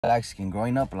Mexican.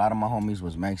 Growing up, a lot of my homies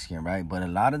was Mexican, right? But a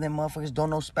lot of them motherfuckers don't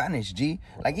know Spanish, G.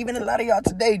 Like, even a lot of y'all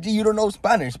today, G, you don't know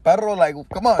Spanish, perro. Like,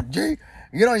 come on, G.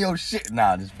 You know your shit.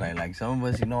 Nah, just playing. Like, some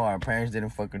of us, our parents didn't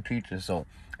fucking teach us. So,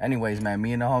 anyways, man,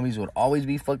 me and the homies would always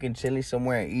be fucking chilling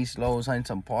somewhere in East Los,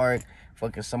 Huntington Park,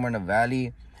 fucking somewhere in the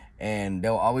valley. And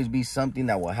there'll always be something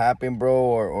that will happen, bro,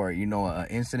 or an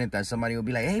incident that somebody will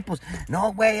be like, hey, pues,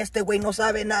 no, güey, este güey no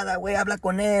sabe nada, güey, habla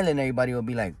con él. And everybody will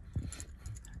be like,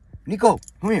 Neeko,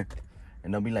 come here.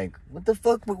 And they'll be like, what the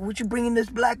fuck? What you bringing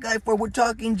this black guy for? We're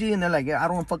talking, G. And they're like, yeah, I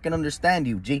don't fucking understand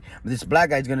you, G. But this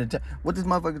black guy's gonna what this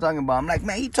motherfucker talking about? I'm like,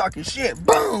 man, he talking shit.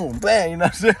 Boom, bam, you know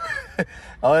what I'm saying?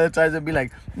 All the times they'll be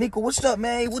like, Neeko, what's up,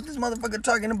 man? What this motherfucker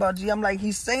talking about, G? I'm like,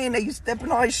 he's saying that you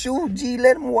stepping on his shoe, G.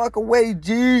 Let him walk away,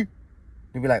 G.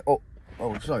 They'll be like, oh,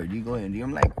 sorry, G, go ahead, G.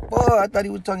 I'm like, fuck, I thought he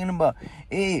was talking about,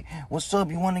 hey, what's up,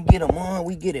 you want to get him on?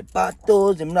 We get it,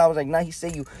 patos. And I was like, nah, he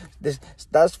said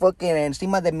estás fucking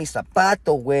encima de mi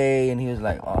zapato, way. And he was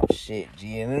like, oh, shit,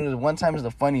 G. And then one time is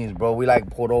the funniest, bro. We, like,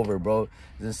 pulled over, bro.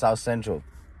 This is South Central.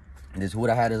 This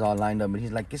Huda had us all lined up, and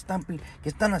he's like, ¿Qué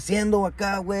están haciendo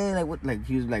acá, güey? Like, what? Like,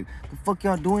 he was like, the fuck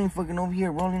y'all doing fucking over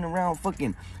here rolling around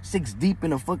fucking 6 deep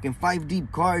in a fucking 5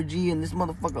 deep car, G, and this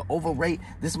motherfucker overrate,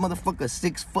 this motherfucker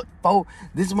 6'4",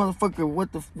 this motherfucker,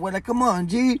 what, like, come on,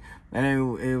 G. And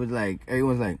it was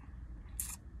like,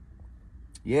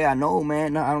 yeah, I know,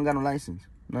 man, no, I don't got no license.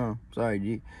 No, sorry,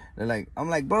 G. They're like, I'm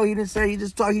like, bro, he didn't say, he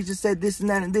just said this and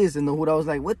that and this. And the Huda was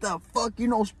like, what the fuck, you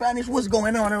know Spanish? What's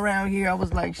going on around here? I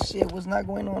was like, shit, what's not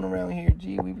going on around here,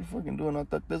 G? We be fucking doing all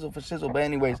the thizzle for shizzle. But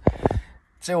anyways,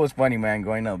 shit was funny, man,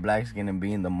 growing up black skin and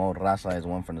being the most raza as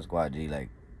one from the squad, G. Like,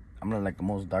 I'm like the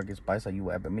most darkest paisa you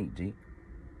will ever meet, G.